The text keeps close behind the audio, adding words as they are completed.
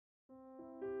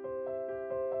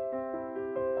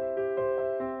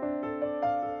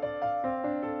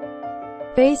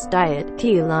Face diet,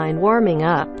 T-line warming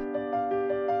up.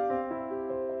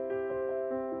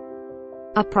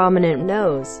 A prominent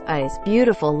nose, eyes,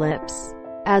 beautiful lips.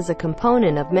 As a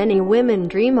component of many women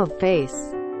dream of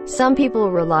face. Some people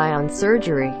rely on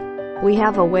surgery. We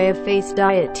have a way of face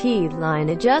diet T-line.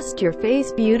 Adjust your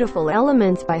face. Beautiful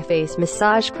elements by face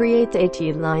massage creates a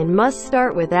T-line. Must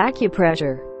start with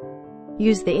acupressure.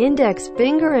 Use the index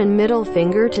finger and middle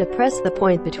finger to press the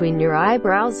point between your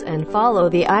eyebrows and follow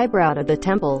the eyebrow to the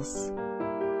temples.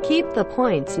 Keep the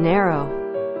points narrow.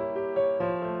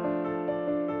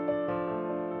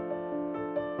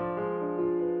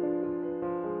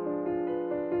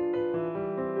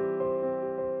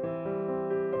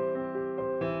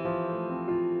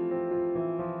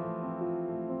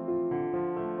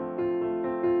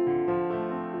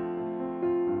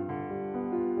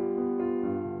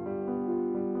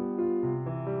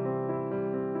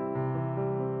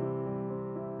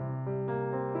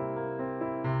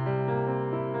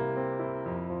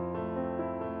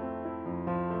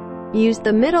 Use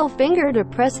the middle finger to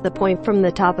press the point from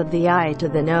the top of the eye to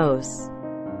the nose.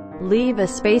 Leave a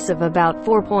space of about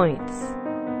 4 points.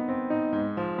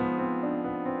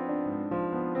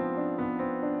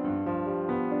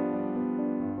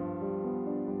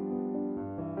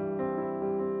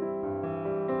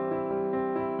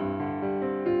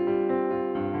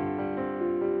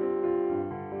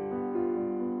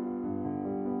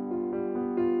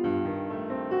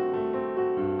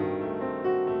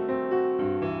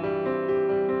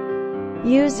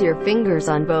 Use your fingers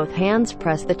on both hands,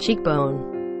 press the cheekbone.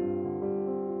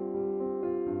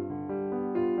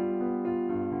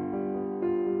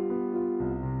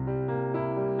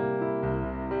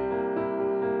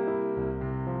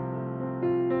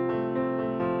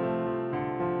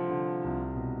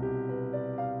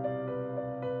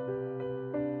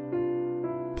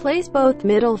 Place both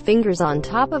middle fingers on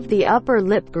top of the upper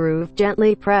lip groove,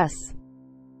 gently press.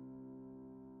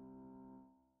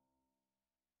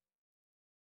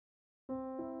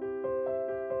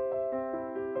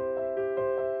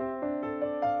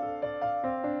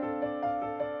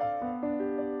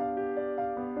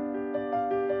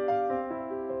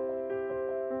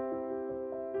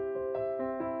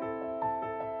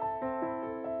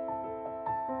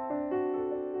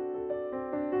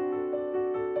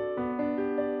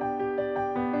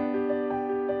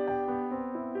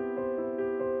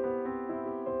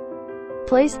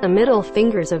 Place the middle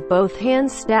fingers of both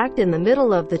hands stacked in the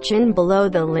middle of the chin below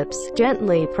the lips.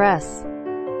 Gently press.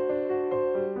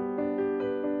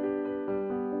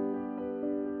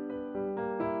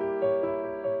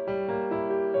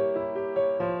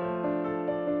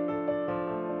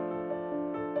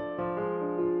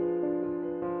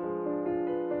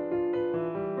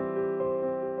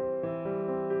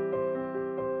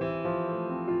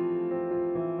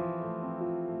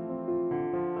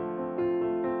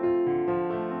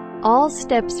 All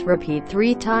steps repeat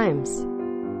 3 times.